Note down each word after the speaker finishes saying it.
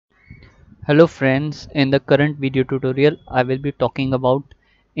Hello friends, in the current video tutorial I will be talking about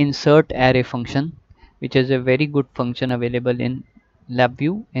insert array function, which is a very good function available in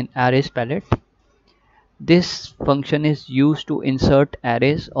LabVIEW in arrays palette. This function is used to insert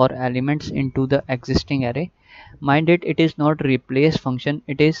arrays or elements into the existing array. Mind it is not replace function,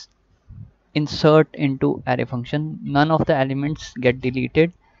 it is insert into array function. None of the elements get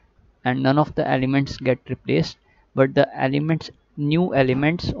deleted and none of the elements get replaced, but the new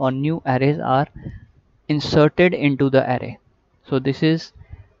elements or new arrays are inserted into the array. So this is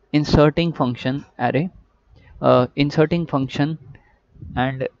inserting function array, inserting function,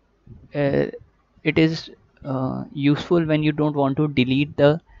 and it is useful when you don't want to delete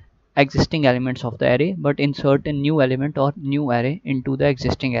the existing elements of the array but insert a new element or new array into the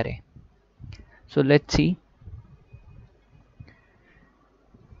existing array. So let's see.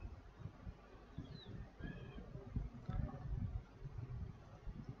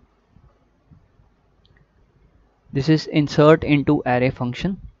 This is insert into array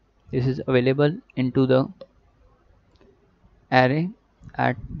function. This is available into the array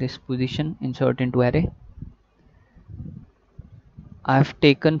at this position, insert into array. I've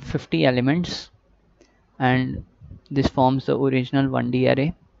taken 50 elements and this forms the original 1D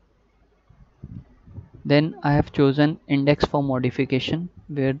array. Then I have chosen index for modification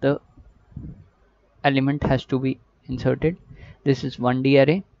where the element has to be inserted. This is 1D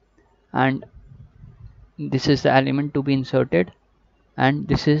array and this is the element to be inserted, and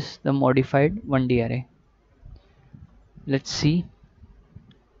this is the modified 1D array. Let's see.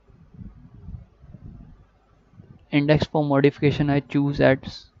 Index for modification I choose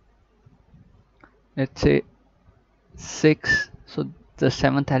as, let's say, 6. So the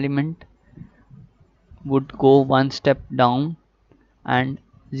 7th element would go one step down and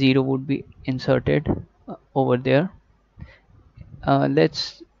 0 would be inserted over there.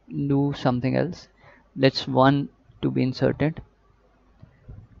 Let's do something else. Let's 1 to be inserted.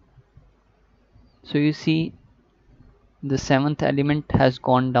 So you see the 7th element has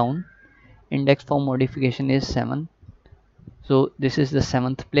gone down. Index for modification is 7. So this is the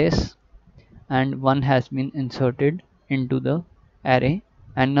 7th place and 1 has been inserted into the array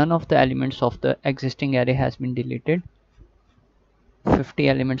and none of the elements of the existing array has been deleted. 50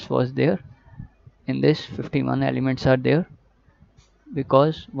 elements was there. In this 51 elements are there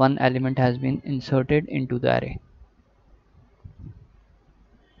because one element has been inserted into the array.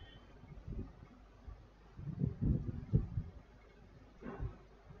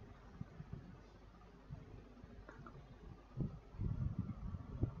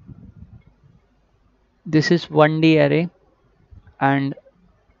 This is 1D array and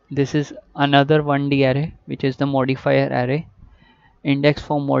this is another 1D array, which is the modifier array. Index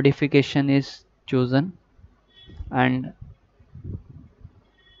for modification is chosen and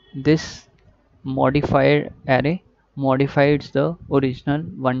this modifier array modifies the original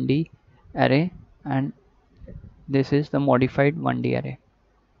 1D array and this is the modified 1D array.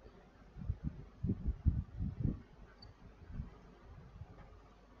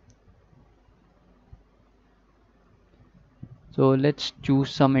 So let's choose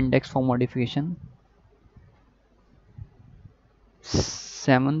some index for modification.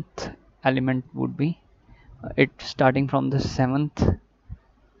 7th element would be it starting from the 7th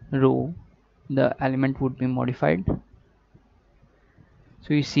row, the element would be modified.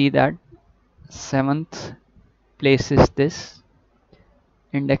 So you see that 7th place is this,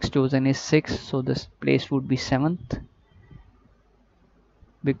 index chosen is 6, so this place would be 7th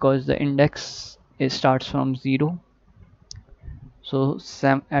because the index starts from 0. So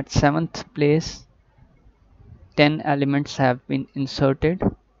at 7th place 10 elements have been inserted.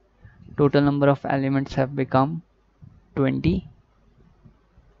 Total number of elements have become 20.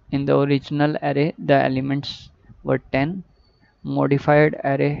 In the original array the elements were 10. Modified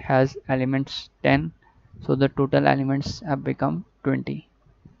array has elements 10, so the total elements have become 20.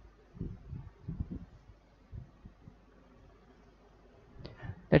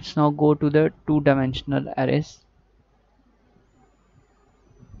 Let's now go to the two-dimensional arrays.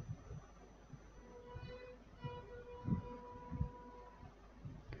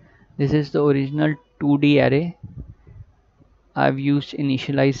 This is the original 2D array. I've used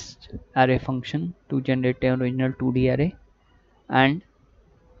initialized array function to generate an original 2D array, and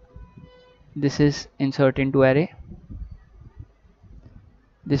this is insert into array.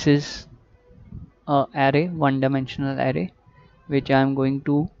 This is a array, one-dimensional array, which I am going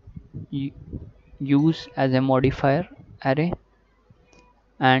to use as a modifier array,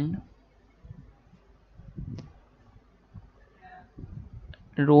 and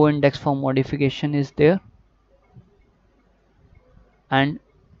row index for modification is there, and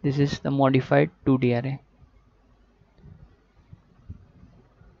This is the modified 2D array.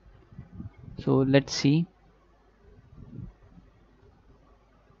 So let's see.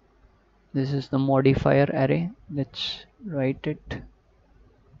 This is the modifier array. Let's write it.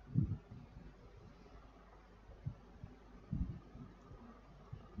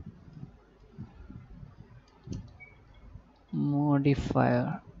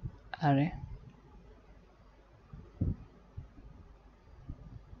 Modifier array.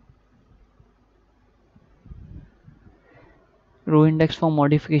 Row index for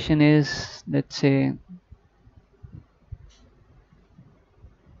modification is, let's say,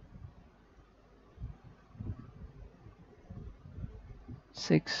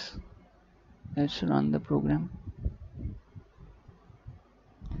 6. Let's run the program.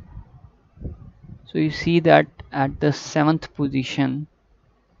 So you see that at the 7th position,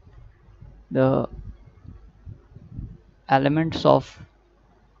 the elements of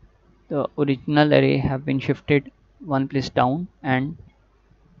the original array have been shifted one place down, and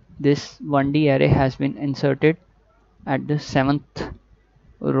this 1D array has been inserted at the 7th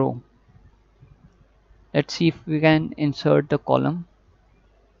row. Let's see if we can insert the column.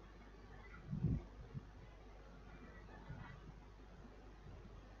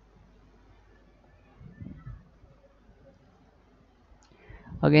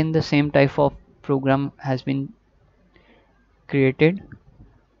 Again, the same type of program has been created.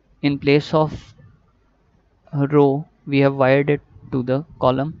 In place of a row, we have wired it to the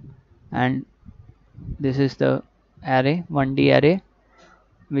column, and this is the array, 1D array,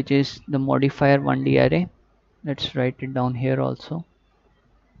 which is the modifier 1D array. Let's write it down here also.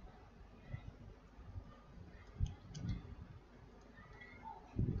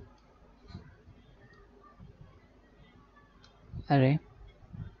 Array,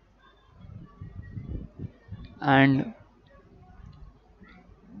 and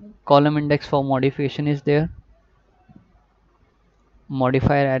column index for modification is there,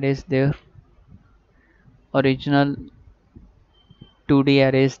 modifier array is there, original 2D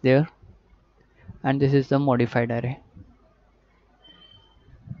array is there, and this is the modified array.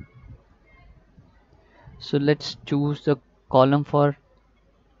 So let's choose the column for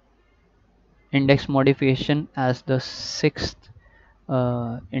index modification as the 6th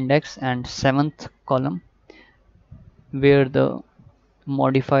index, and 7th column where the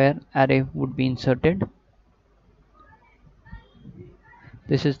modifier array would be inserted.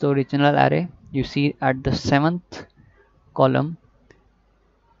 This is the original array. You see at the 7th column,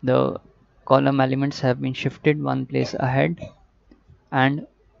 the column elements have been shifted one place ahead, and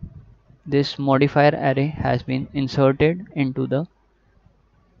this modifier array has been inserted into the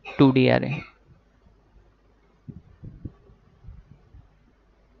 2D array.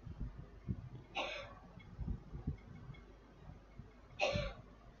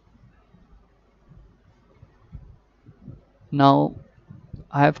 Now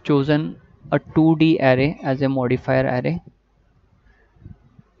I have chosen a 2D array as a modifier array.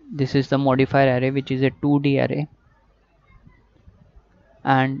 This is the modifier array, which is a 2D array,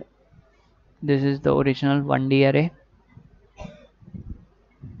 and this is the original 1D array.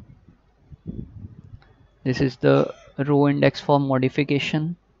 This is the row index for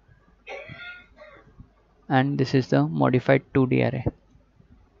modification, and this is the modified 2D array.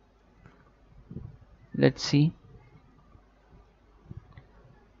 Let's see.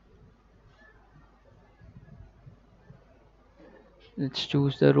 Let's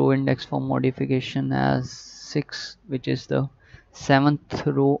choose the row index for modification as 6, which is the 7th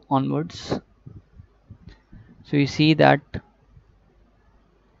row onwards. So you see that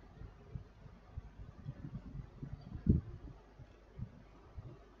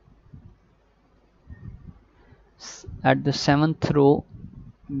at the 7th row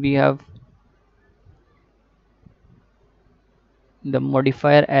we have the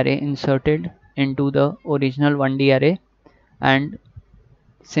modifier array inserted into the original 1D array, and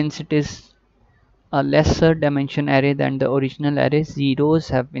since it is a lesser dimension array than the original array, zeros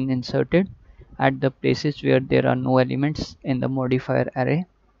have been inserted at the places where there are no elements in the modifier array.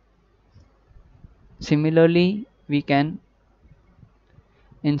 Similarly, we can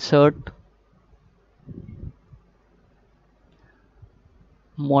insert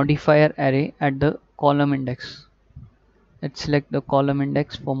modifier array at the column index. Let's select the column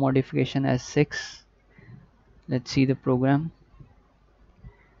index for modification as 6. Let's see the program.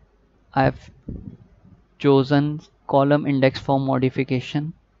 I've chosen column index for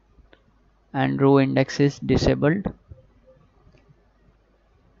modification, and row index is disabled.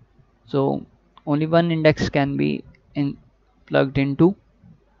 So only one index can be plugged into.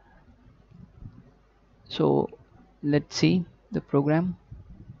 So let's see the program.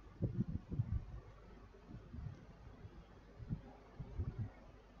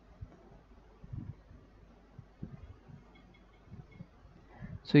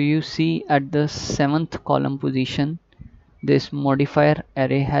 So you see at the 7th column position this modifier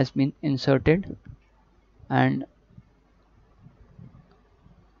array has been inserted, and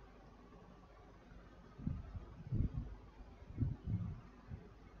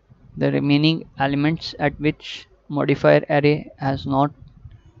the remaining elements at which modifier array has not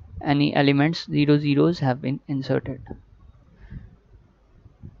any elements, 0 zeros, have been inserted.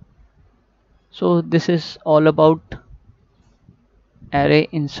 So this is all about array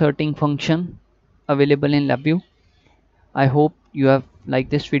inserting function available in LabVIEW. I hope you have liked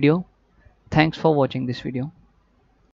this video. Thanks for watching this video.